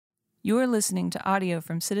You are listening to audio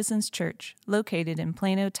from Citizens Church, located in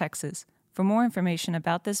Plano, Texas. For more information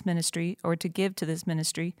about this ministry or to give to this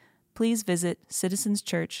ministry, please visit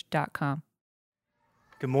citizenschurch.com.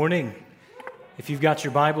 Good morning. If you've got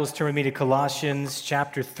your Bibles, turn with me to Colossians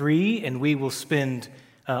chapter 3, and we will spend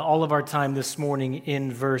all of our time this morning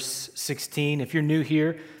in verse 16. If you're new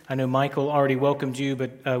here, I know Michael already welcomed you,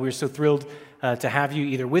 but we're so thrilled to have you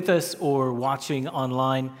either with us or watching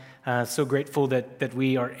online. So grateful that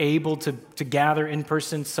we are able to gather in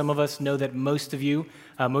person. Some of us know that most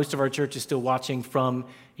of our church is still watching from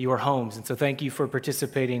your homes. And so thank you for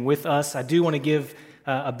participating with us. I do want to give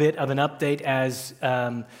a bit of an update as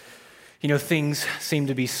things seem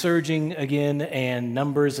to be surging again, and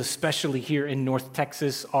numbers, especially here in North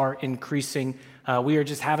Texas, are increasing. We are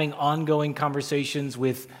just having ongoing conversations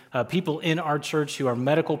with people in our church who are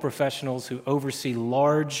medical professionals who oversee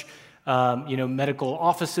large medical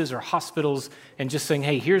offices or hospitals, and just saying,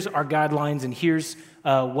 hey, here's our guidelines and here's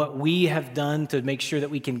what we have done to make sure that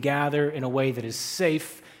we can gather in a way that is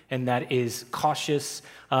safe and that is cautious,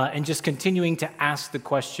 and just continuing to ask the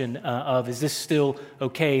question of, is this still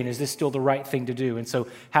okay and is this still the right thing to do? And so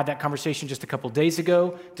had that conversation just a couple days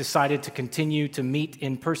ago, decided to continue to meet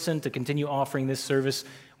in person, to continue offering this service.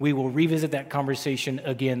 We will revisit that conversation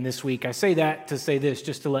again this week. I say that to say this,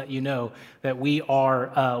 just to let you know that we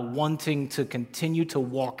are wanting to continue to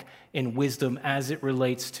walk in wisdom as it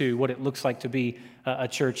relates to what it looks like to be a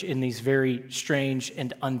church in these very strange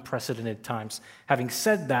and unprecedented times. Having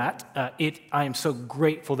said that, I am so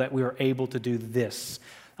grateful that we are able to do this.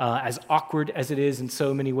 As awkward as it is in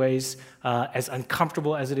so many ways, as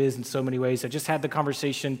uncomfortable as it is in so many ways. I just had the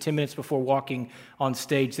conversation 10 minutes before walking on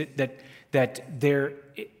stage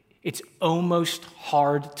it's almost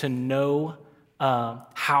hard to know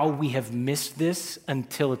how we have missed this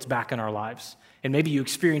until it's back in our lives. And maybe you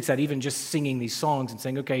experience that even just singing these songs and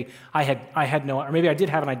saying, okay, I had no, or maybe I did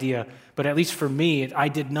have an idea, but at least for me, I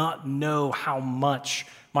did not know how much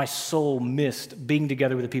my soul missed being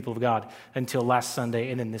together with the people of God until last Sunday.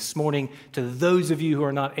 And then this morning, to those of you who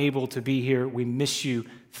are not able to be here, we miss you.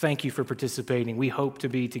 Thank you for participating. We hope to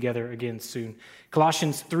be together again soon.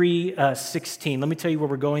 Colossians 3:16. Let me tell you where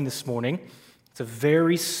we're going this morning. It's a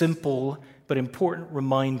very simple but important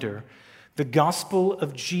reminder. The gospel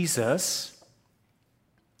of Jesus,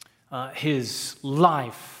 his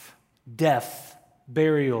life, death,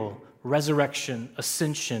 burial, resurrection,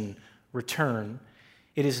 ascension, return,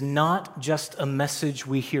 it is not just a message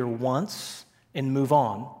we hear once and move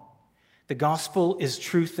on. The gospel is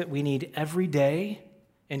truth that we need every day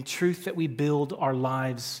and truth that we build our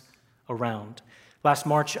lives around. Last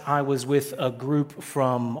March, I was with a group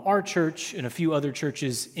from our church and a few other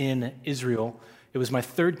churches in Israel. It was my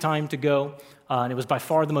third time to go, and it was by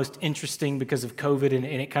far the most interesting because of COVID, and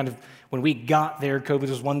it kind of, when we got there, COVID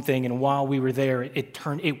was one thing, and while we were there, it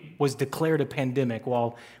was declared a pandemic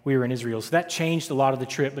while we were in Israel. So that changed a lot of the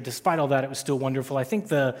trip, but despite all that, it was still wonderful. I think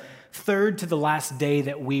the third to the last day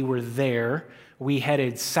that we were there, we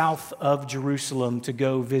headed south of Jerusalem to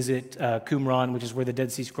go visit Qumran, which is where the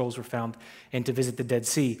Dead Sea Scrolls were found, and to visit the Dead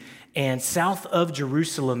Sea. And south of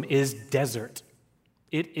Jerusalem is desert.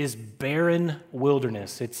 It is barren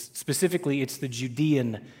wilderness. It's the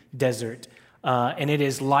Judean desert. And it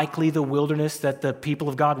is likely the wilderness that the people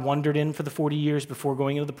of God wandered in for the 40 years before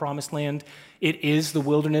going into the Promised Land. It is the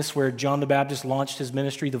wilderness where John the Baptist launched his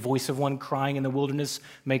ministry, the voice of one crying in the wilderness,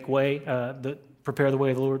 make way, prepare the way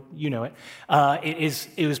of the Lord, you know it.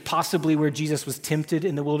 It was possibly where Jesus was tempted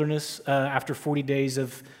in the wilderness after 40 days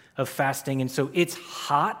of fasting. And so it's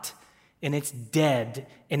hot and it's dead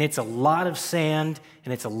and it's a lot of sand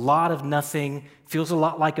and it's a lot of nothing. Feels a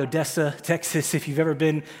lot like Odessa, Texas. If you've ever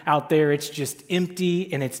been out there, it's just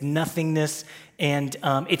empty and it's nothingness. And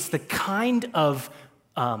it's the kind of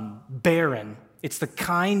barren, it's the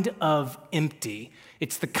kind of empty,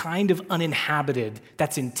 it's the kind of uninhabited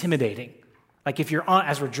that's intimidating. Like if you're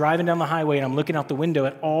as we're driving down the highway and I'm looking out the window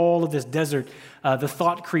at all of this desert, the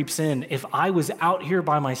thought creeps in, if I was out here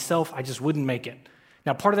by myself, I just wouldn't make it.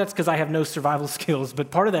 Now, part of that's because I have no survival skills, but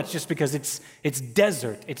part of that's just because it's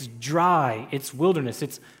desert, it's dry, it's wilderness,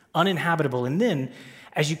 it's uninhabitable. And then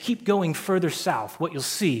as you keep going further south, what you'll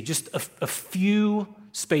see, just a few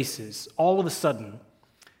spaces, all of a sudden,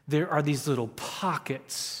 there are these little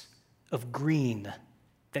pockets of green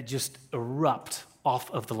that just erupt off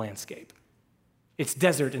of the landscape. It's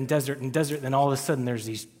desert and desert and desert, and then all of a sudden there's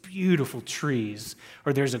these beautiful trees,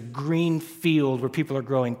 or there's a green field where people are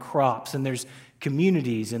growing crops, and there's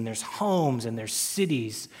communities, and there's homes, and there's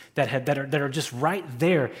cities that are just right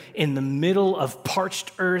there in the middle of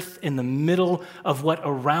parched earth, in the middle of what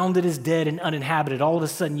around it is dead and uninhabited. All of a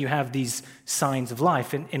sudden you have these signs of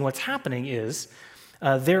life. And what's happening is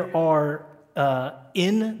there are,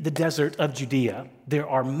 in the desert of Judea, there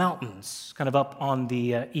are mountains kind of up on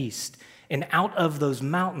the east. And out of those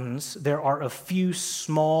mountains, there are a few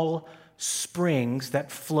small springs that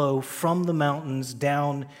flow from the mountains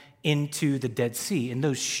down into the Dead Sea. And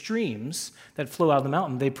those streams that flow out of the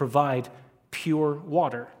mountain, they provide pure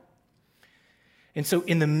water. And so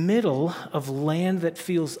in the middle of land that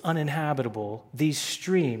feels uninhabitable, these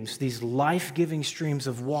streams, these life-giving streams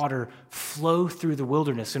of water flow through the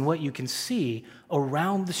wilderness. And what you can see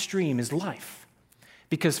around the stream is life.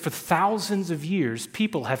 Because for thousands of years,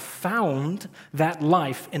 people have found that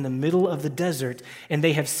life in the middle of the desert, and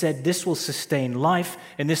they have said, this will sustain life,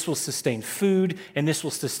 and this will sustain food, and this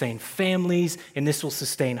will sustain families, and this will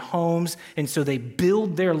sustain homes. And so they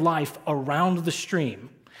build their life around the stream,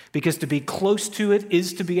 because to be close to it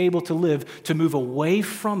is to be able to live. To move away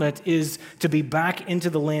from it is to be back into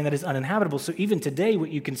the land that is uninhabitable. So even today, what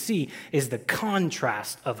you can see is the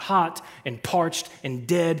contrast of hot and parched and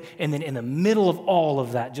dead, and then in the middle of all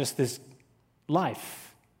of that, just this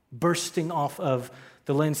life bursting off of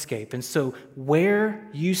the landscape. And so where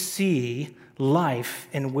you see life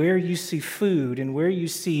and where you see food and where you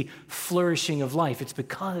see flourishing of life, it's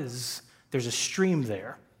because there's a stream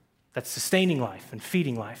there that's sustaining life and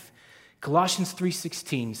feeding life. Colossians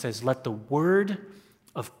 3:16 says, let the word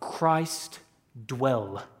of Christ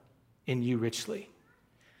dwell in you richly.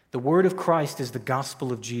 The word of Christ is the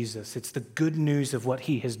gospel of Jesus. It's the good news of what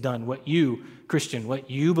he has done, what you, Christian, what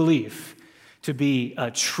you believe to be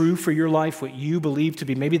true for your life, what you believe to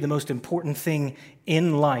be maybe the most important thing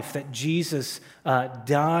in life, that Jesus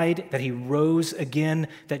died, that he rose again,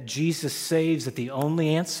 that Jesus saves, that the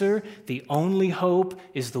only answer, the only hope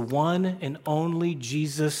is the one and only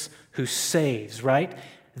Jesus who saves, right?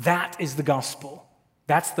 That is the gospel.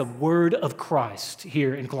 That's the word of Christ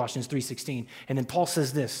here in Colossians 3:16. And then Paul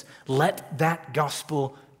says this, let that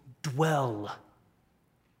gospel dwell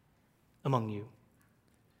among you.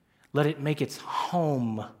 Let it make its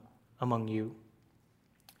home among you.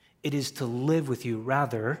 It is to live with you.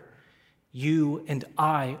 Rather, you and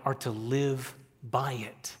I are to live by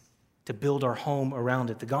it, to build our home around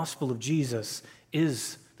it. The gospel of Jesus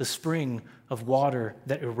is the spring of water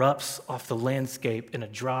that erupts off the landscape in a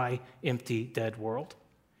dry, empty, dead world.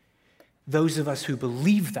 Those of us who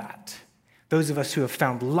believe that, those of us who have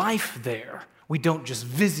found life there, we don't just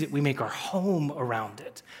visit, we make our home around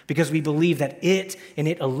it because we believe that it and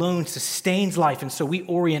it alone sustains life. And so we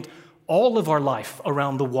orient all of our life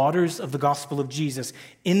around the waters of the gospel of Jesus.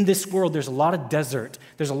 In this world, there's a lot of desert.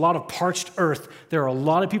 There's a lot of parched earth. There are a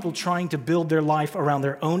lot of people trying to build their life around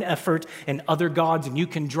their own effort and other gods, and you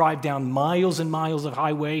can drive down miles and miles of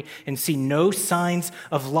highway and see no signs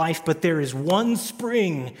of life, but there is one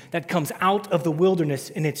spring that comes out of the wilderness,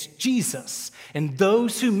 and it's Jesus. And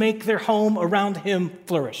those who make their home around him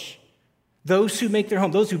flourish. Those who make their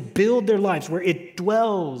home, those who build their lives where it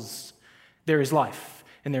dwells, there is life.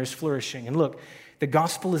 And there's flourishing. And look, the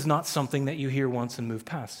gospel is not something that you hear once and move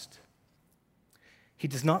past. He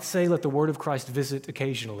does not say, let the word of Christ visit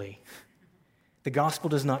occasionally. The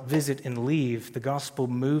gospel does not visit and leave. The gospel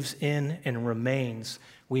moves in and remains.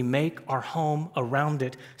 We make our home around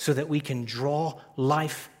it so that we can draw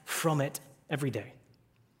life from it every day.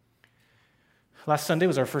 Last Sunday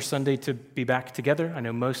was our first Sunday to be back together. I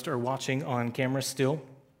know most are watching on camera still.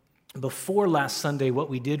 Before last Sunday, what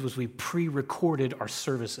we did was we pre-recorded our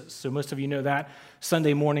services. So most of you know that.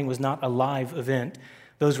 Sunday morning was not a live event.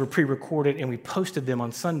 Those were pre-recorded, and we posted them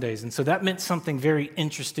on Sundays. And so that meant something very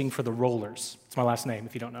interesting for the Rollers. It's my last name,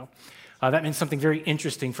 if you don't know. That meant something very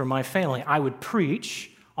interesting for my family. I would preach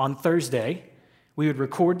on Thursday. We would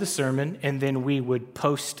record the sermon, and then we would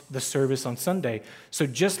post the service on Sunday. So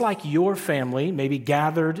just like your family maybe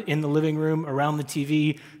gathered in the living room around the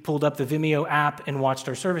TV, pulled up the Vimeo app, and watched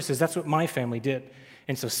our services, that's what my family did.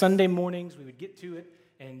 And so Sunday mornings, we would get to it,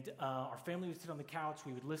 and our family would sit on the couch.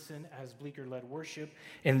 We would listen as Bleecker led worship,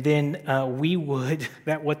 and then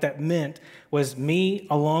what that meant was me,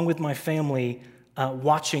 along with my family,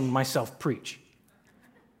 watching myself preach.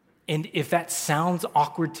 And if that sounds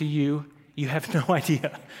awkward to you, you have no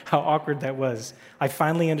idea how awkward that was. I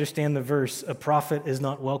finally understand the verse, a prophet is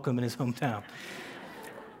not welcome in his hometown.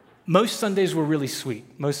 Most Sundays were really sweet.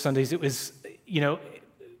 Most Sundays it was,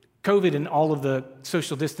 COVID and all of the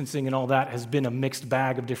social distancing and all that has been a mixed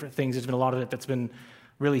bag of different things. There's been a lot of it that's been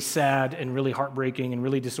really sad and really heartbreaking and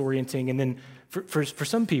really disorienting. And then for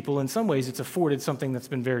some people, in some ways, it's afforded something that's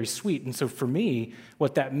been very sweet. And so for me,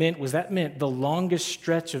 what that meant the longest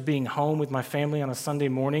stretch of being home with my family on a Sunday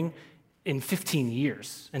morning in 15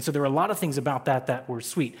 years. And so there were a lot of things about that were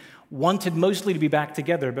sweet. Wanted mostly to be back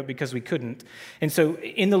together, but because we couldn't. And so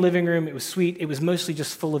in the living room, it was sweet. It was mostly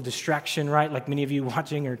just full of distraction, right? Like many of you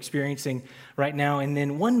watching or experiencing right now. And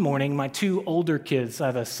then one morning, my two older kids, I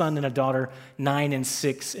have a son and a daughter, 9 and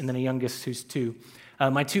 6, and then a youngest who's 2.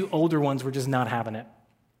 My two older ones were just not having it.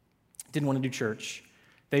 Didn't want to do church.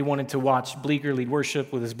 They wanted to watch Bleeker lead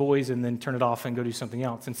worship with his boys and then turn it off and go do something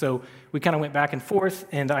else. And so we kind of went back and forth,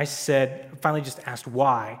 and I finally just asked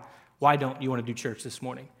why. Why don't you want to do church this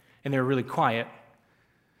morning? And they were really quiet,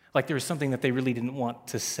 like there was something that they really didn't want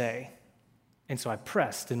to say. And so I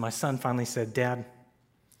pressed, and my son finally said, "Dad,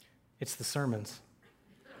 it's the sermons."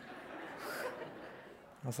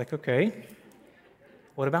 I was like, "Okay,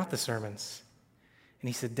 what about the sermons?" And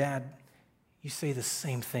he said, "Dad, you say the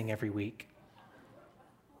same thing every week."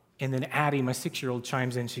 And then Addie, my 6-year-old,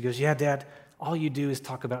 chimes in. She goes, "Yeah, Dad, all you do is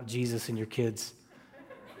talk about Jesus and your kids."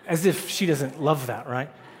 As if she doesn't love that,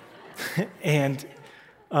 right? And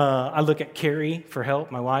I look at Carrie for help,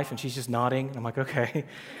 my wife, and she's just nodding. And I'm like, okay.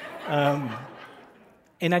 And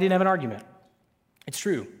I didn't have an argument. It's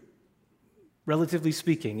true. Relatively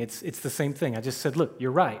speaking, it's the same thing. I just said, look,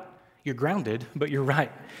 you're right. You're grounded, but you're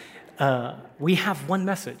right. We have one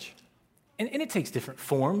message. And it takes different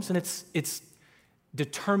forms, and it's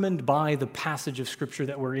determined by the passage of Scripture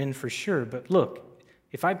that we're in for sure. But look,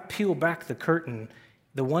 if I peel back the curtain,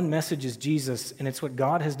 the one message is Jesus, and it's what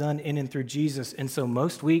God has done in and through Jesus. And so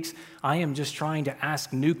most weeks, I am just trying to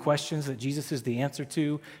ask new questions that Jesus is the answer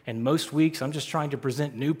to. And most weeks, I'm just trying to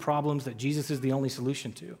present new problems that Jesus is the only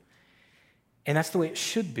solution to. And that's the way it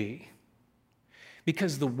should be.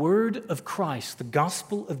 Because the word of Christ, the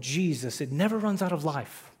gospel of Jesus, it never runs out of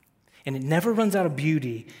life. And it never runs out of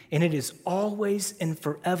beauty, and it is always and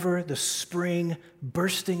forever the spring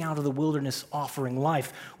bursting out of the wilderness offering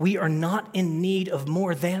life. We are not in need of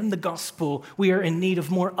more than the gospel. We are in need of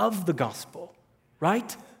more of the gospel,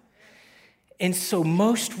 right? And so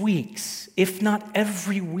most weeks, if not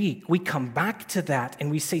every week, we come back to that and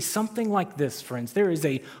we say something like this, friends. There is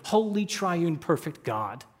a holy, triune, perfect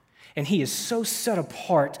God. And he is so set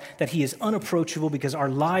apart that he is unapproachable because our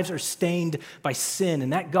lives are stained by sin.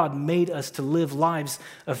 And that God made us to live lives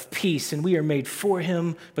of peace. And we are made for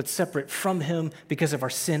him, but separate from him because of our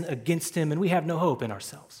sin against him. And we have no hope in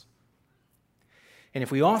ourselves. And if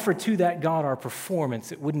we offer to that God our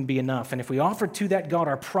performance, it wouldn't be enough. And if we offer to that God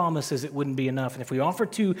our promises, it wouldn't be enough. And if we offer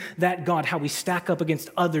to that God how we stack up against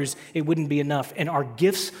others, it wouldn't be enough. And our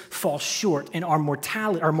gifts fall short, and our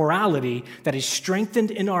morality that is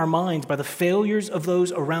strengthened in our minds by the failures of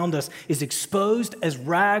those around us is exposed as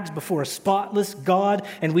rags before a spotless God,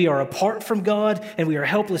 and we are apart from God, and we are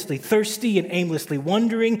helplessly thirsty and aimlessly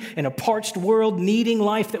wandering in a parched world, needing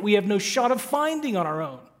life that we have no shot of finding on our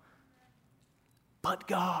own. But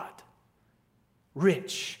God,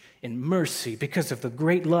 rich in mercy because of the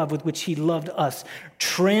great love with which he loved us,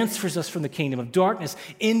 transfers us from the kingdom of darkness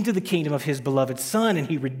into the kingdom of his beloved Son, and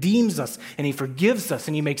he redeems us, and he forgives us,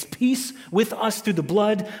 and he makes peace with us through the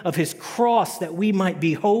blood of his cross that we might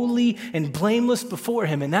be holy and blameless before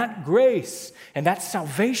him. And that grace and that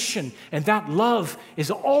salvation and that love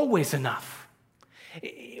is always enough.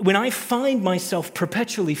 When I find myself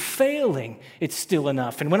perpetually failing, it's still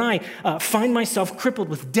enough. And when I find myself crippled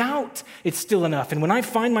with doubt, it's still enough. And when I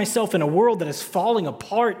find myself in a world that is falling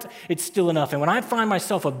apart, it's still enough. And when I find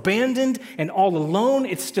myself abandoned and all alone,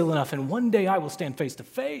 it's still enough. And one day I will stand face to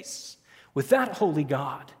face with that holy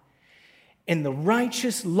God. And the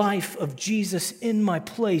righteous life of Jesus in my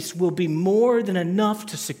place will be more than enough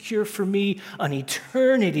to secure for me an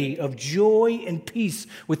eternity of joy and peace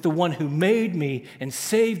with the one who made me and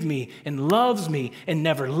saved me and loves me and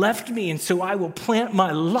never left me. And so I will plant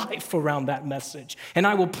my life around that message, and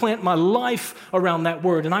I will plant my life around that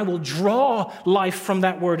word, and I will draw life from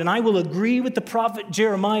that word. And I will agree with the prophet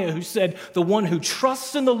Jeremiah, who said, the one who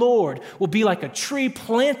trusts in the Lord will be like a tree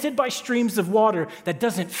planted by streams of water that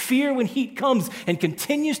doesn't fear when heat comes and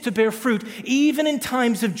continues to bear fruit even in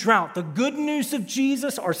times of drought. The good news of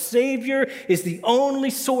Jesus, our Savior, is the only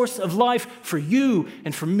source of life for you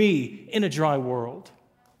and for me in a dry world.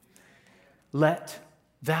 Let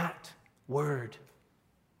that word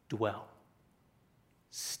dwell.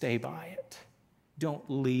 Stay by it. Don't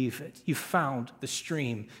leave it. You found the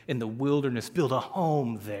stream in the wilderness. Build a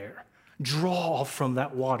home there. Draw from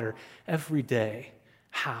that water every day.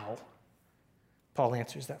 How? Paul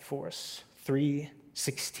answers that for us.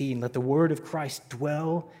 3:16, let the word of Christ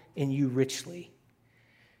dwell in you richly,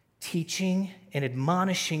 teaching and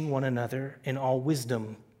admonishing one another in all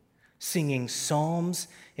wisdom, singing psalms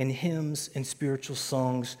and hymns and spiritual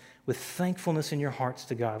songs with thankfulness in your hearts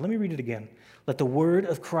to God. Let me read it again. Let the word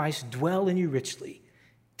of Christ dwell in you richly,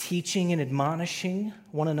 teaching and admonishing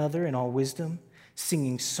one another in all wisdom,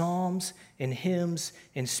 singing psalms and hymns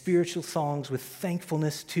and spiritual songs with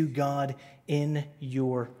thankfulness to God in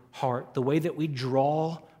your heart. The way that we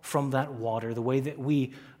draw from that water, the way that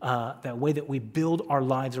we build our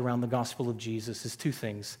lives around the gospel of Jesus is two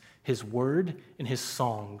things: his word and his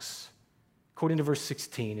songs. According to verse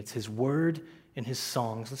 16, it's his word and his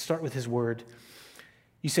songs. Let's start with his word.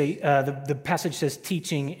 You say, the passage says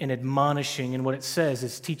teaching and admonishing, and what it says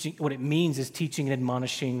is teaching, what it means is teaching and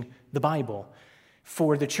admonishing the Bible.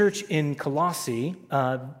 For the church in Colossae,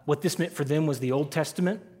 what this meant for them was the Old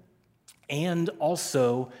Testament and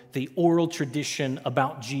also the oral tradition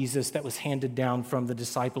about Jesus that was handed down from the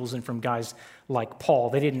disciples and from guys like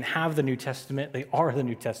Paul. They didn't have the New Testament. They are the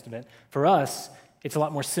New Testament. For us, it's a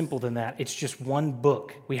lot more simple than that. It's just one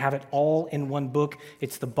book. We have it all in one book.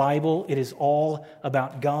 It's the Bible. It is all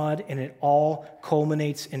about God, and it all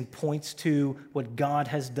culminates and points to what God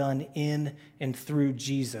has done in and through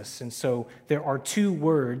Jesus. And so there are two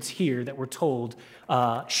words here that we're told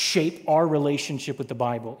shape our relationship with the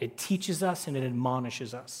Bible. It teaches us and it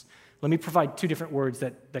admonishes us. Let me provide two different words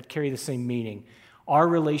that carry the same meaning. Our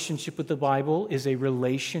relationship with the Bible is a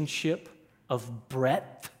relationship of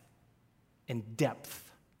breadth and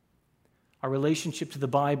depth. Our relationship to the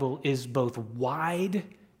Bible is both wide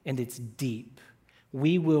and it's deep.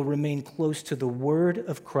 We will remain close to the Word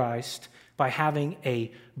of Christ by having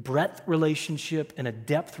a breadth relationship and a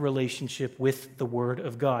depth relationship with the Word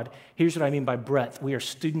of God. Here's what I mean by breadth. We are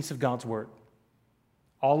students of God's Word.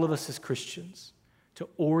 All of us as Christians. To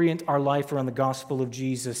orient our life around the gospel of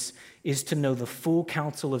Jesus is to know the full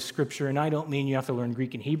counsel of Scripture. And I don't mean you have to learn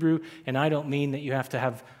Greek and Hebrew, and I don't mean that you have to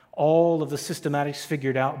have all of the systematics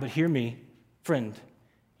figured out, but hear me, friend,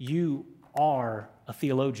 you are a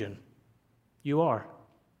theologian. You are.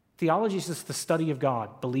 Theology is just the study of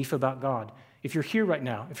God, belief about God. If you're here right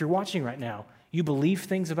now, if you're watching right now, you believe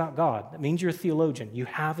things about God. That means you're a theologian. You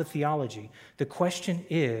have a theology. The question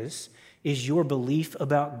is your belief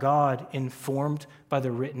about God informed by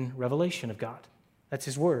the written revelation of God? That's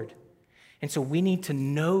his word. And so we need to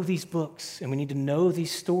know these books, and we need to know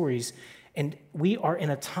these stories. And we are in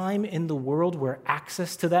a time in the world where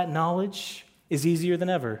access to that knowledge is easier than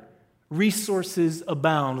ever. Resources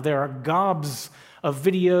abound. There are gobs of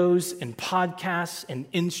videos and podcasts and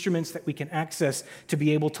instruments that we can access to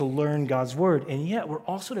be able to learn God's word. And yet we're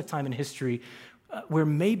also at a time in history where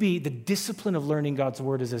maybe the discipline of learning God's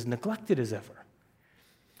word is as neglected as ever.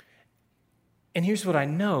 And here's what I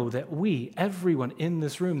know, that everyone in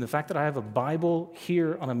this room, the fact that I have a Bible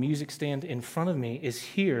here on a music stand in front of me is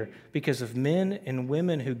here because of men and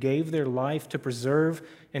women who gave their life to preserve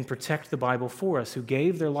and protect the Bible for us, who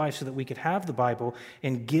gave their life so that we could have the Bible,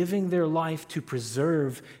 and giving their life to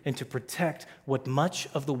preserve and to protect what much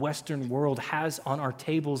of the Western world has on our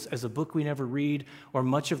tables as a book we never read, or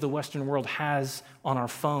much of the Western world has on our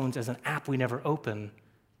phones as an app we never open.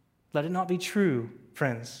 Let it not be true,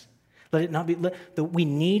 friends. Let it not be. We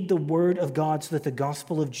need the word of God so that the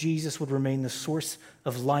gospel of Jesus would remain the source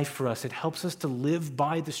of life for us. It helps us to live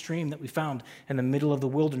by the stream that we found in the middle of the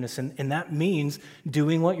wilderness. And that means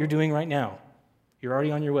doing what you're doing right now. You're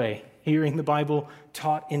already on your way, hearing the Bible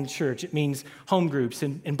taught in church. It means home groups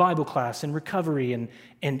and Bible class and recovery.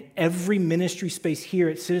 And every ministry space here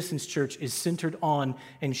at Citizens Church is centered on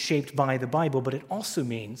and shaped by the Bible. But it also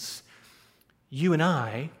means you and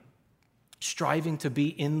I striving to be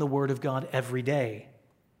in the Word of God every day.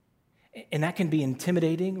 And that can be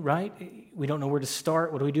intimidating, right? We don't know where to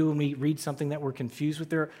start. What do we do when we read something that we're confused with?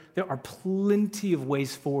 There are plenty of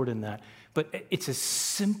ways forward in that. But it's as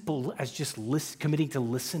simple as just committing to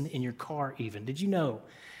listen in your car even. Did you know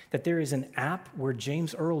that there is an app where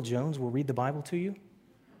James Earl Jones will read the Bible to you?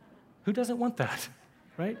 Who doesn't want that,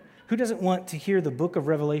 right? Who doesn't want to hear the book of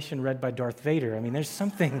Revelation read by Darth Vader? I mean, there's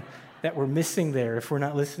something that we're missing there if we're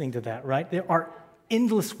not listening to that, right? There are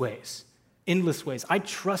endless ways. I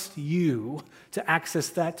trust you to access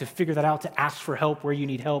that, to figure that out, to ask for help where you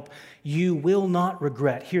need help. You will not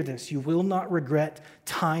regret, hear this, you will not regret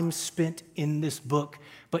time spent in this book,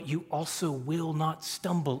 but you also will not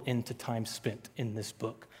stumble into time spent in this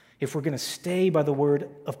book. If we're going to stay by the word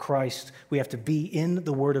of Christ, we have to be in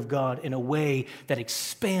the word of God in a way that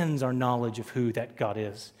expands our knowledge of who that God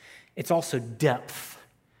is. It's also depth.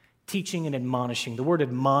 Teaching and admonishing. The word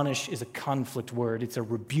admonish is a conflict word. It's a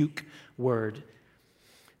rebuke word.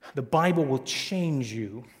 The Bible will change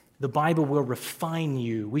you. The Bible will refine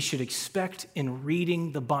you. We should expect in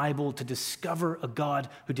reading the Bible to discover a God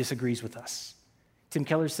who disagrees with us. Tim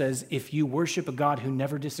Keller says, if you worship a God who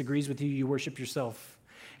never disagrees with you, you worship yourself.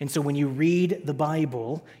 And so when you read the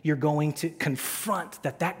Bible, you're going to confront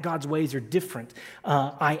that God's ways are different.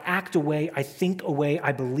 I act a way, I think a way,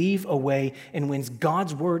 I believe a way, and when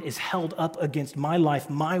God's word is held up against my life,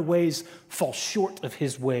 my ways fall short of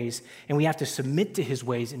his ways, and we have to submit to his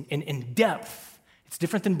ways. In depth, it's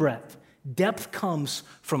different than breadth. Depth comes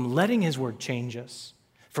from letting his word change us,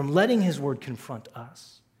 from letting his word confront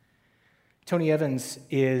us. Tony Evans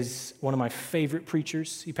is one of my favorite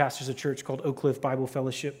preachers. He pastors a church called Oak Cliff Bible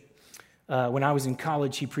Fellowship. When I was in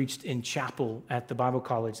college, he preached in chapel at the Bible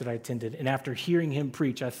college that I attended. And after hearing him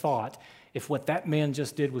preach, I thought, if what that man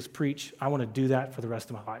just did was preach, I want to do that for the rest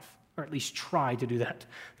of my life, or at least try to do that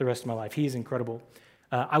the rest of my life. He is incredible.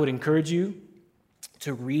 I would encourage you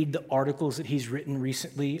to read the articles that he's written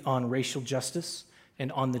recently on racial justice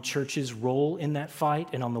and on the church's role in that fight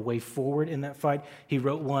and on the way forward in that fight. He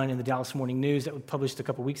wrote one in the Dallas Morning News that was published a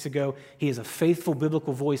couple weeks ago. He is a faithful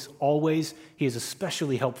biblical voice always. He is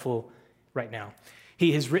especially helpful right now.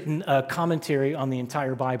 He has written a commentary on the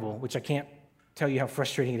entire Bible, which I can't tell you how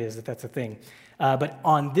frustrating it is that that's a thing. But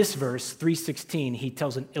on this verse, 3:16, he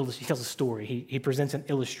tells a story. He presents an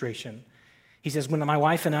illustration. He says, when my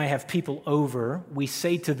wife and I have people over, we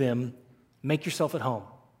say to them, make yourself at home.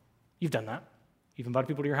 You've done that. You've invited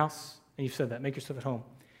people to your house, and you've said that, make yourself at home.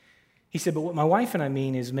 He said, but what my wife and I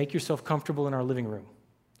mean is make yourself comfortable in our living room,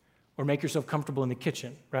 or make yourself comfortable in the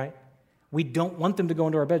kitchen, right? We don't want them to go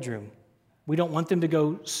into our bedroom. We don't want them to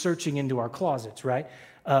go searching into our closets, right?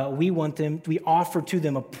 We offer to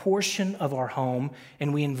them a portion of our home,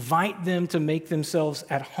 and we invite them to make themselves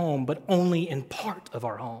at home, but only in part of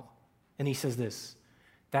our home. And he says this,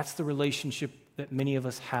 that's the relationship that many of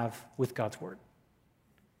us have with God's word.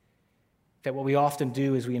 That what we often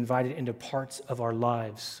do is we invite it into parts of our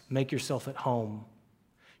lives. Make yourself at home.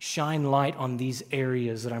 Shine light on these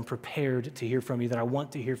areas that I'm prepared to hear from you, that I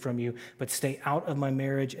want to hear from you, but stay out of my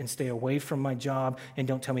marriage and stay away from my job, and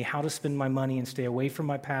don't tell me how to spend my money, and stay away from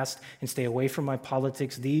my past and stay away from my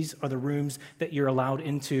politics. These are the rooms that you're allowed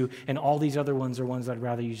into, and all these other ones are ones I'd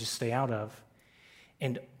rather you just stay out of.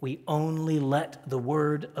 And we only let the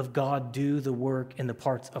word of God do the work in the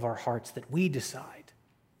parts of our hearts that we decide.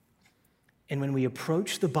 And when we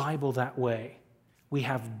approach the Bible that way, we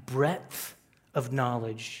have breadth of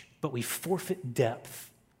knowledge, but we forfeit depth.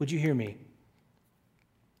 Would you hear me?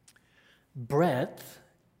 Breadth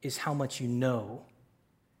is how much you know.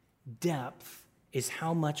 Depth is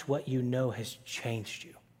how much what you know has changed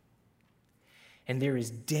you. And there is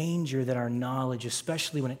danger that our knowledge,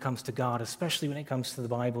 especially when it comes to God, especially when it comes to the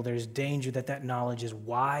Bible, there's danger that knowledge is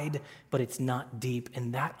wide, but it's not deep.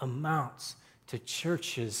 And that amounts to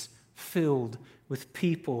churches filled with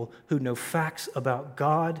people who know facts about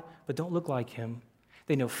God, but don't look like him.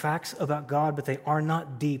 They know facts about God, but they are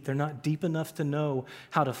not deep. They're not deep enough to know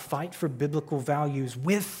how to fight for biblical values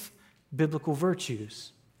with biblical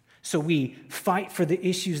virtues. So we fight for the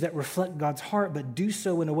issues that reflect God's heart, but do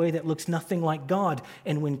so in a way that looks nothing like God.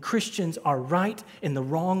 And when Christians are right in the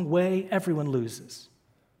wrong way, everyone loses.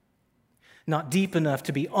 Not deep enough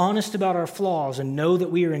to be honest about our flaws and know that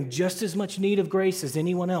we are in just as much need of grace as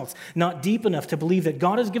anyone else. Not deep enough to believe that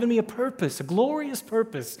God has given me a purpose, a glorious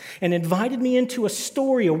purpose, and invited me into a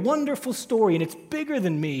story, a wonderful story, and it's bigger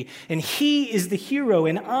than me. And he is the hero,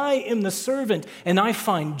 and I am the servant, and I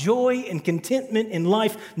find joy and contentment in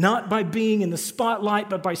life, not by being in the spotlight,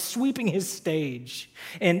 but by sweeping his stage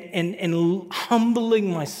and humbling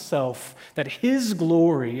myself that his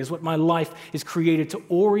glory is what my life is created to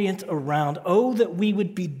orient around. Oh, that we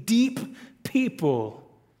would be deep people,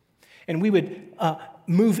 and we would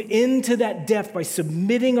move into that depth by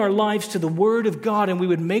submitting our lives to the Word of God, and we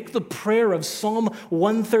would make the prayer of Psalm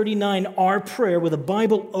 139 our prayer with a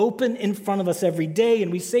Bible open in front of us every day,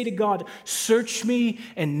 and we say to God, search me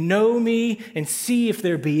and know me and see if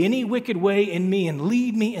there be any wicked way in me and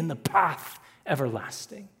lead me in the path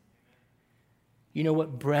everlasting. You know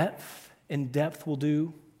what breadth and depth will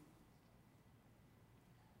do?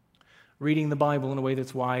 Reading the Bible in a way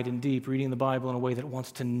that's wide and deep, reading the Bible in a way that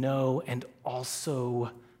wants to know and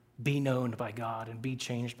also be known by God and be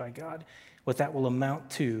changed by God. What that will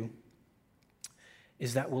amount to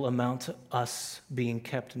is that will amount to us being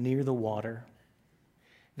kept near the water,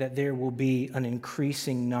 that there will be an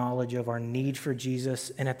increasing knowledge of our need for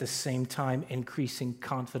Jesus and at the same time increasing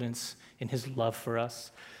confidence in his love for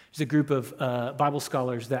us. There's a group of Bible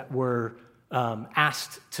scholars that were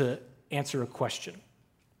asked to answer a question.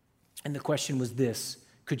 And the question was this: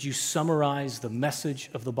 could you summarize the message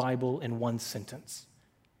of the Bible in one sentence?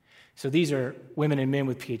 So these are women and men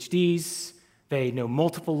with PhDs. They know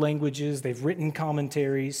multiple languages. They've written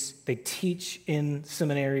commentaries. They teach in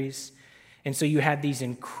seminaries. And so you had these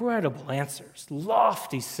incredible answers,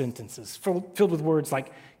 lofty sentences filled with words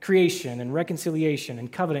like creation and reconciliation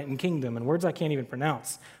and covenant and kingdom and words I can't even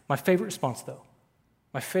pronounce. My favorite response, though,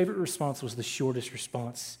 was the shortest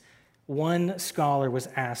response. One scholar was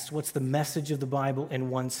asked, what's the message of the Bible in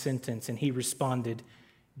one sentence? And he responded,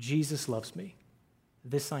 Jesus loves me.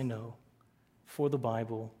 This I know, for the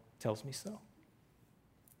Bible tells me so.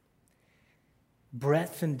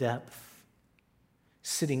 Breadth and depth,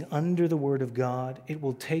 sitting under the Word of God, it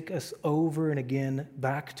will take us over and again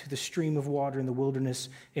back to the stream of water in the wilderness,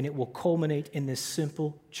 and it will culminate in this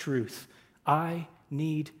simple truth. I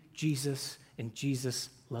need Jesus, and Jesus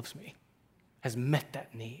loves me, has met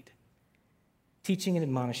that need. Teaching and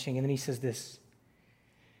admonishing, and then he says this,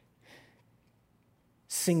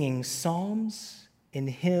 singing psalms and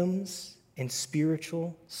hymns and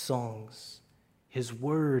spiritual songs. His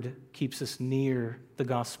word keeps us near the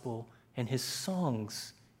gospel, and his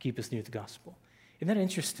songs keep us near the gospel. Isn't that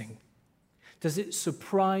interesting? Does it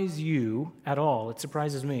surprise you at all? It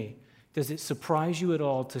surprises me. Does it surprise you at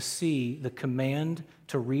all to see the command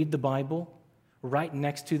to read the Bible right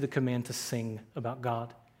next to the command to sing about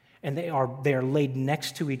God? And they are laid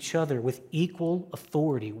next to each other with equal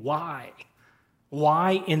authority. Why?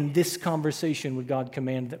 Why in this conversation would God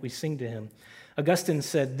command that we sing to him? Augustine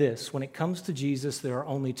said this, when it comes to Jesus, there are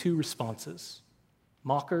only two responses,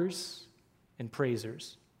 mockers and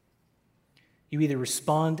praisers. You either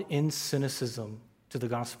respond in cynicism to the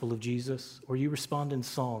gospel of Jesus, or you respond in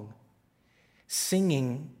song.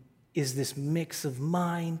 Singing is this mix of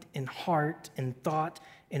mind and heart and thought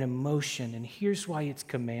and emotion, and here's why it's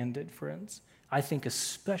commanded, friends. I think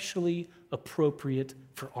especially appropriate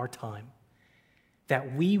for our time.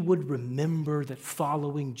 That we would remember that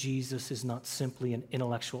following Jesus is not simply an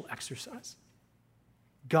intellectual exercise.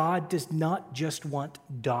 God does not just want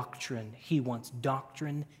doctrine. He wants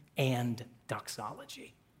doctrine and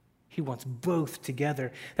doxology. He wants both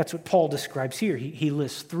together. That's what Paul describes here. He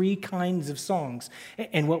lists three kinds of songs.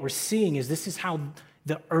 And what we're seeing is this is how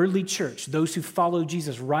the early church, those who followed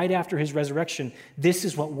Jesus right after his resurrection, this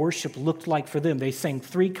is what worship looked like for them. They sang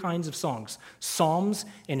three kinds of songs, psalms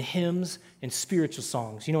and hymns and spiritual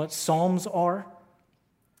songs. You know what psalms are?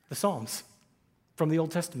 The Psalms from the Old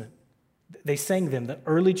Testament. They sang them. The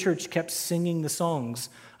early church kept singing the songs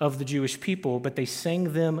of the Jewish people, but they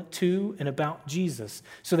sang them to and about Jesus.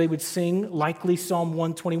 So they would sing likely Psalm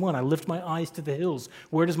 121, I lift my eyes to the hills.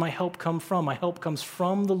 Where does my help come from? My help comes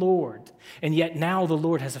from the Lord. And yet now the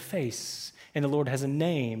Lord has a face and the Lord has a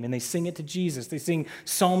name, and they sing it to Jesus. They sing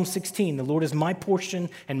Psalm 16, the Lord is my portion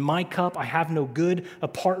and my cup. I have no good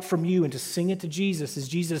apart from you. And to sing it to Jesus is,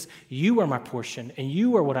 Jesus, you are my portion, and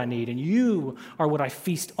you are what I need, and you are what I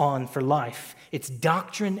feast on for life. It's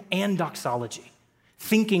doctrine and doxology,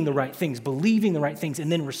 thinking the right things, believing the right things,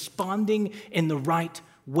 and then responding in the right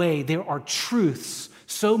way. There are truths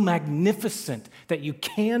so magnificent that you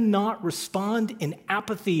cannot respond in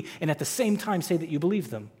apathy and at the same time say that you believe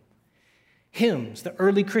them. Hymns, the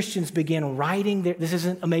early Christians began writing this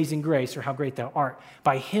isn't Amazing Grace or How Great Thou Art.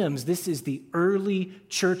 By hymns, this is the early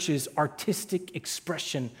church's artistic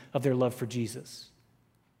expression of their love for Jesus.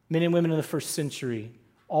 Men and women in the first century,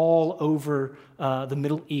 all over the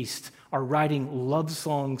Middle East, are writing love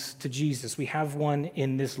songs to Jesus. We have one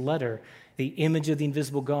in this letter. The image of the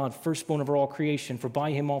invisible God, firstborn over all creation, for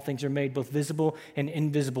by him all things are made, both visible and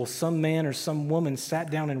invisible. Some man or some woman sat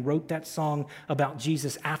down and wrote that song about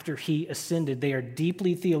Jesus after he ascended. They are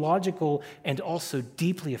deeply theological and also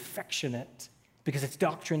deeply affectionate because it's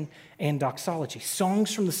doctrine and doxology.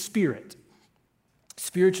 Songs from the Spirit,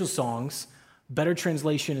 spiritual songs, better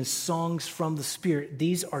translation is songs from the Spirit.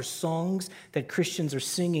 These are songs that Christians are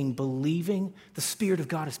singing, believing the Spirit of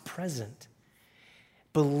God is present.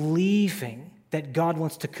 Believing that God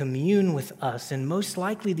wants to commune with us. And most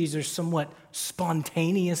likely these are somewhat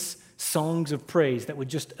spontaneous songs of praise that would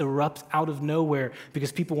just erupt out of nowhere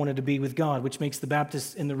because people wanted to be with God, which makes the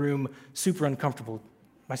Baptists in the room super uncomfortable,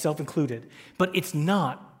 myself included. But it's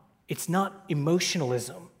not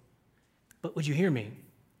emotionalism. But would you hear me?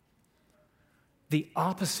 The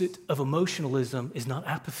opposite of emotionalism is not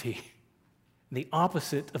apathy. The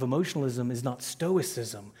opposite of emotionalism is not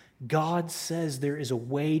stoicism. God says there is a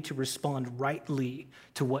way to respond rightly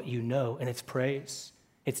to what you know, and it's praise.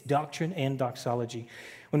 It's doctrine and doxology.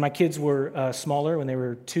 When my kids were smaller, when they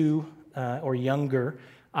were 2 or younger,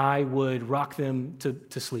 I would rock them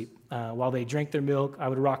to sleep. While they drank their milk, I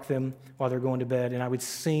would rock them while they're going to bed, and I would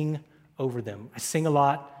sing over them. I sing a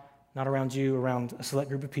lot, not around you, around a select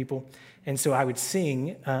group of people. And so I would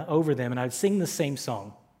sing over them, and I would sing the same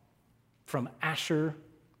song from Asher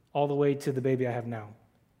all the way to the baby I have now.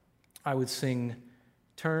 I would sing,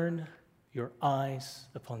 turn your eyes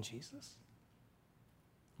upon Jesus.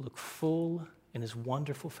 Look full in his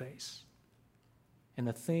wonderful face, and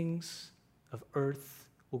the things of earth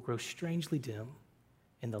will grow strangely dim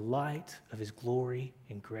in the light of his glory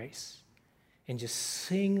and grace. And just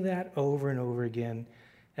sing that over and over again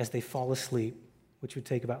as they fall asleep, which would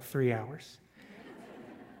take about 3 hours.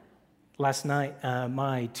 Last night,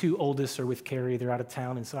 my two oldest are with Carrie. They're out of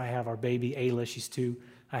town, and so I have our baby, Ayla. She's 2.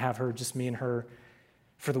 I have her, just me and her,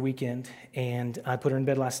 for the weekend. And I put her in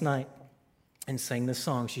bed last night and sang this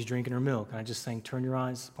song. She's drinking her milk, and I just sang, turn your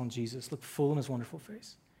eyes upon Jesus. Look full in his wonderful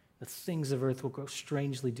face. The things of earth will grow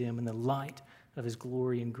strangely dim in the light of his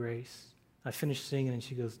glory and grace. I finished singing, and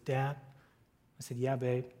she goes, Dad? I said, yeah,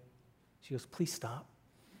 babe. She goes, please stop.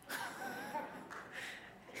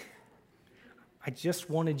 I just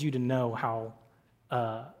wanted you to know how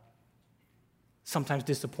sometimes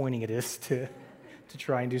disappointing it is to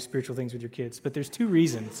try and do spiritual things with your kids. But there's 2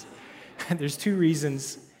 reasons. There's 2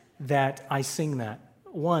 reasons that I sing that.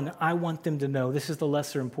 One, I want them to know, this is the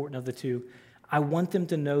lesser important of the 2, I want them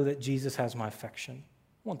to know that Jesus has my affection.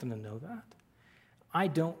 I want them to know that. I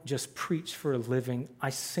don't just preach for a living. I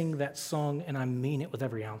sing that song, and I mean it with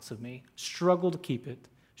every ounce of me. Struggle to keep it,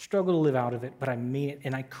 struggle to live out of it, but I mean it,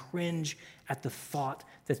 and I cringe at the thought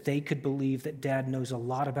that they could believe that Dad knows a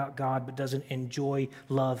lot about God but doesn't enjoy,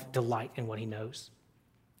 love, delight in what he knows.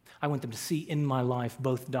 I want them to see in my life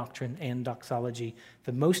both doctrine and doxology.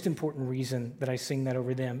 The most important reason that I sing that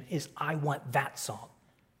over them is I want that song.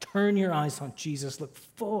 Turn your eyes on Jesus, look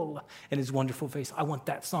full in his wonderful face. I want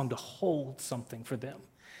that song to hold something for them.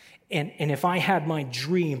 And if I had my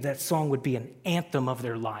dream, that song would be an anthem of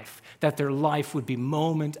their life, that their life would be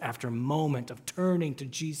moment after moment of turning to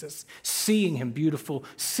Jesus, seeing him beautiful,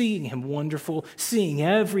 seeing him wonderful, seeing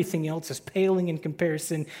everything else as paling in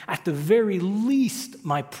comparison. At the very least,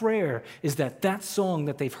 my prayer is that that song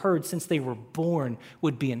that they've heard since they were born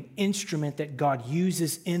would be an instrument that God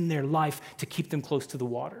uses in their life to keep them close to the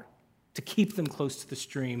water, to keep them close to the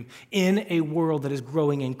stream in a world that is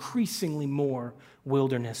growing increasingly more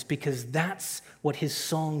wilderness, because that's what his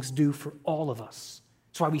songs do for all of us.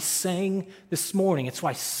 It's why we sang this morning. It's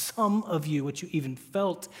why some of you, what you even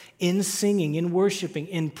felt in singing, in worshiping,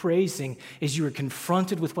 in praising, is you were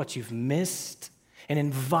confronted with what you've missed and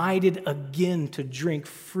invited again to drink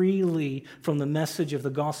freely from the message of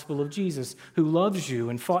the gospel of Jesus, who loves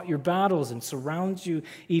you and fought your battles and surrounds you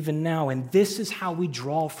even now. And this is how we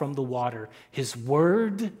draw from the water, his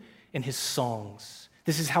word and his songs.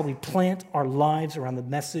 This is how we plant our lives around the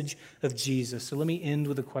message of Jesus. So let me end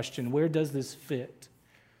with a question. Where does this fit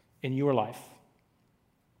in your life?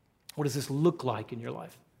 What does this look like in your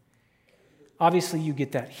life? Obviously, you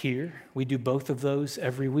get that here. We do both of those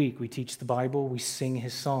every week. We teach the Bible, we sing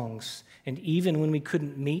his songs. And even when we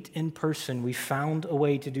couldn't meet in person, we found a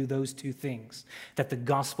way to do those 2 things, that the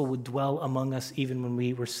gospel would dwell among us even when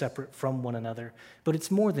we were separate from one another. But it's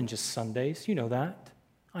more than just Sundays. You know that.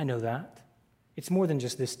 I know that. It's more than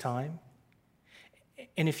just this time.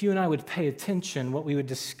 And if you and I would pay attention, what we would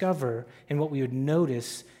discover and what we would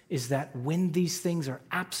notice is that when these things are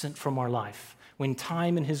absent from our life, when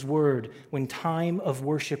time in his word, when time of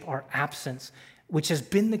worship are absent, which has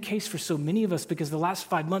been the case for so many of us because the last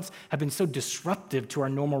 5 months have been so disruptive to our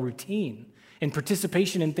normal routine. And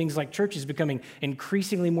participation in things like church is becoming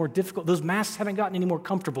increasingly more difficult. Those masks haven't gotten any more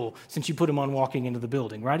comfortable since you put them on walking into the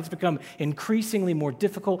building, right? It's become increasingly more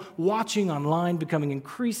difficult. Watching online becoming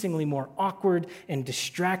increasingly more awkward and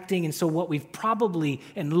distracting. And so what we've probably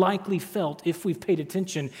and likely felt, if we've paid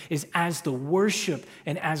attention, is as the worship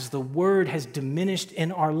and as the word has diminished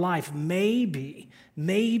in our life, maybe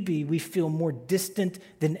we feel more distant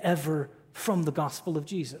than ever from the gospel of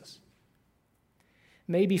Jesus.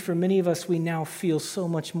 Maybe for many of us, we now feel so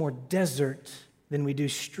much more desert than we do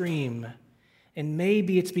stream. And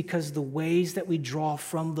maybe it's because the ways that we draw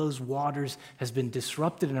from those waters has been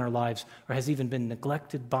disrupted in our lives or has even been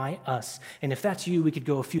neglected by us. And if that's you, we could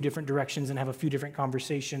go a few different directions and have a few different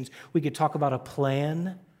conversations. We could talk about a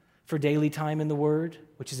plan for daily time in the Word,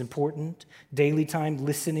 which is important. Daily time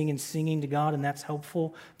listening and singing to God, and that's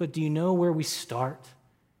helpful. But do you know where we start?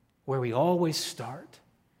 Where we always start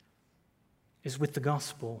is with the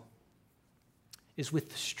gospel, is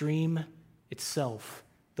with the stream itself,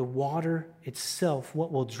 the water itself,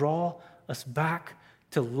 what will draw us back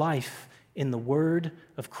to life in the word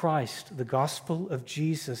of Christ. The gospel of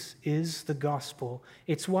Jesus is the gospel.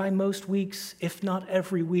 It's why most weeks, if not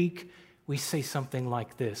every week, we say something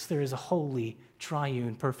like this: there is a holy,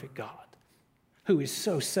 triune, perfect God who is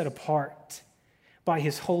so set apart by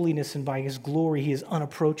his holiness and by his glory. He is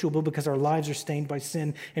unapproachable because our lives are stained by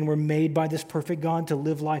sin, and we're made by this perfect God to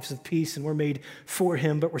live lives of peace, and we're made for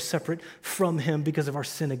him, but we're separate from him because of our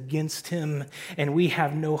sin against him, and we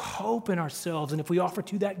have no hope in ourselves. And if we offer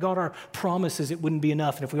to that God our promises, it wouldn't be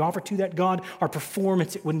enough. And if we offer to that God our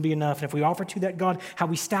performance, it wouldn't be enough. And if we offer to that God how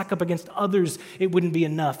we stack up against others, it wouldn't be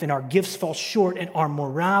enough. And our gifts fall short, and our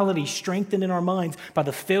morality, strengthened in our minds by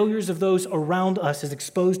the failures of those around us, is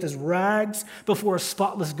exposed as rags before a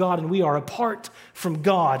spotless God, and we are apart from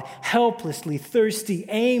God, helplessly thirsty,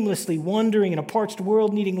 aimlessly wandering in a parched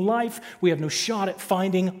world, needing life we have no shot at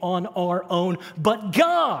finding on our own. But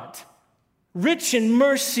God, rich in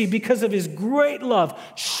mercy because of his great love,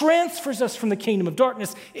 transfers us from the kingdom of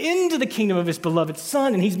darkness into the kingdom of his beloved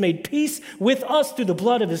Son, and he's made peace with us through the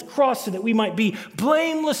blood of his cross so that we might be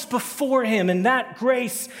blameless before him. And that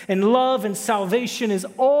grace and love and salvation is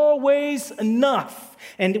always enough.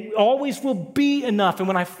 And it always will be enough. And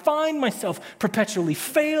when I find myself perpetually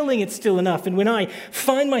failing, it's still enough. And when I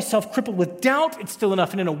find myself crippled with doubt, it's still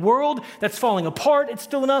enough. And in a world that's falling apart, it's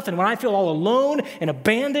still enough. And when I feel all alone and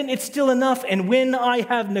abandoned, it's still enough. And when I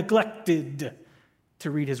have neglected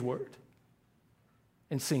to read his word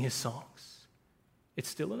and sing his songs, it's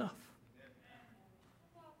still enough.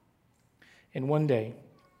 And one day,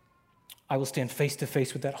 I will stand face to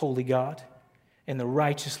face with that holy God, and the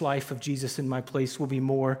righteous life of Jesus in my place will be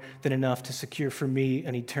more than enough to secure for me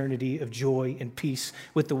an eternity of joy and peace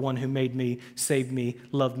with the one who made me, saved me,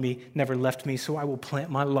 loved me, never left me. So I will plant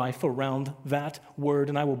my life around that word,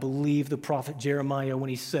 and I will believe the prophet Jeremiah when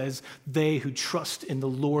he says, they who trust in the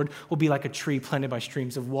Lord will be like a tree planted by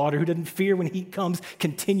streams of water, who doesn't fear when heat comes,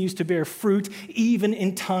 continues to bear fruit, even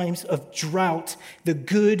in times of drought. The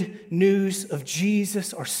good news of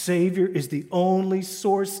Jesus, our Savior, is the only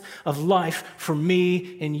source of life for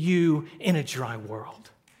me and you in a dry world.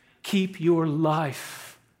 Keep your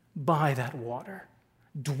life by that water.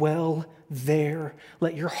 Dwell there.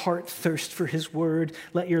 Let your heart thirst for his word.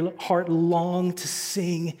 Let your heart long to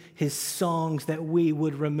sing his songs, that we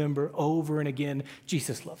would remember over and again,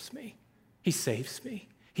 Jesus loves me. He saves me.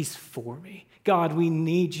 He's for me. God, we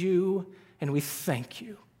need you, and we thank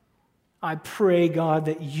you. I pray, God,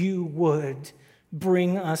 that you would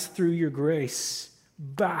bring us through your grace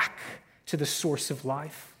back to the source of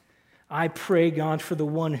life. I pray, God, for the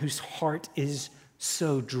one whose heart is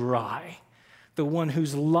so dry, the one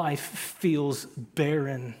whose life feels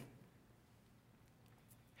barren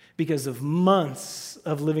because of months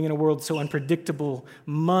of living in a world so unpredictable,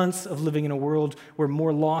 months of living in a world where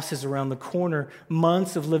more loss is around the corner,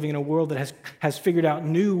 months of living in a world that has figured out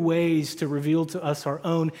new ways to reveal to us our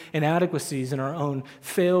own inadequacies and our own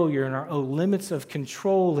failure and our own limits of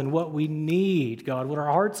control and what we need, God. What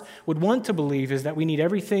our hearts would want to believe is that we need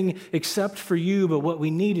everything except for you, but what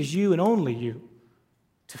we need is you and only you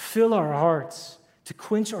to fill our hearts, to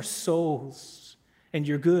quench our souls. And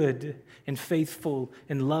you're good and faithful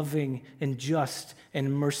and loving and just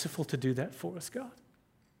and merciful to do that for us, God.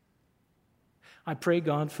 I pray,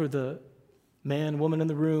 God, for the man, woman in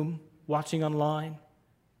the room, watching online,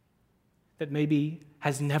 that maybe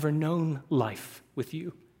has never known life with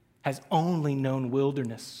you, has only known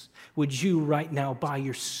wilderness. Would you right now, by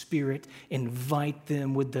your Spirit, invite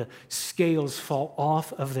them? Would the scales fall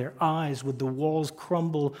off of their eyes? Would the walls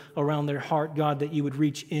crumble around their heart, God, that you would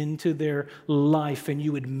reach into their life and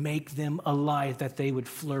you would make them alive, that they would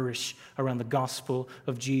flourish around the gospel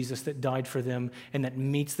of Jesus that died for them and that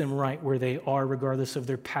meets them right where they are, regardless of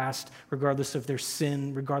their past, regardless of their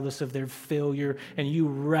sin, regardless of their failure, and you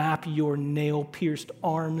wrap your nail-pierced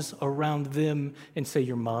arms around them and say,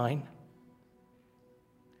 you're mine.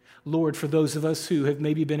 Lord, for those of us who have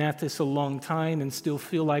maybe been at this a long time and still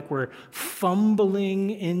feel like we're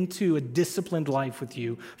fumbling into a disciplined life with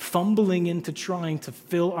you, fumbling into trying to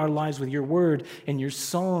fill our lives with your word and your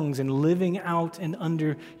songs and living out and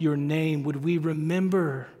under your name, would we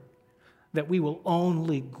remember that we will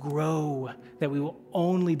only grow, that we will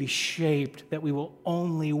only be shaped, that we will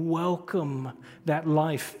only welcome that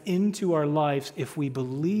life into our lives if we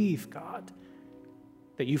believe, God,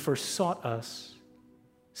 that you first sought us,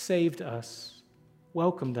 saved us,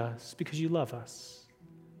 welcomed us because you love us.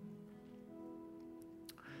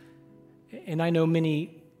 And I know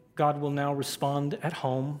many, God, will now respond at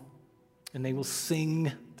home and they will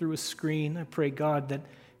sing through a screen. I pray, God, that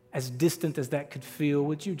as distant as that could feel,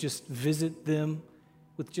 would you just visit them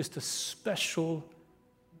with just a special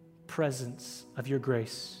presence of your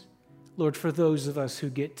grace. Lord, for those of us who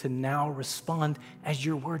get to now respond as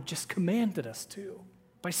your word just commanded us to,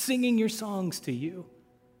 by singing your songs to you,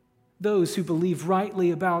 those who believe rightly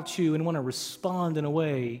about you and want to respond in a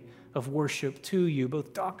way of worship to you,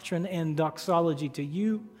 both doctrine and doxology to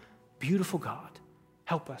you. Beautiful God,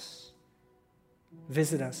 help us.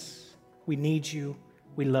 Visit us. We need you.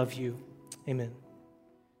 We love you. Amen.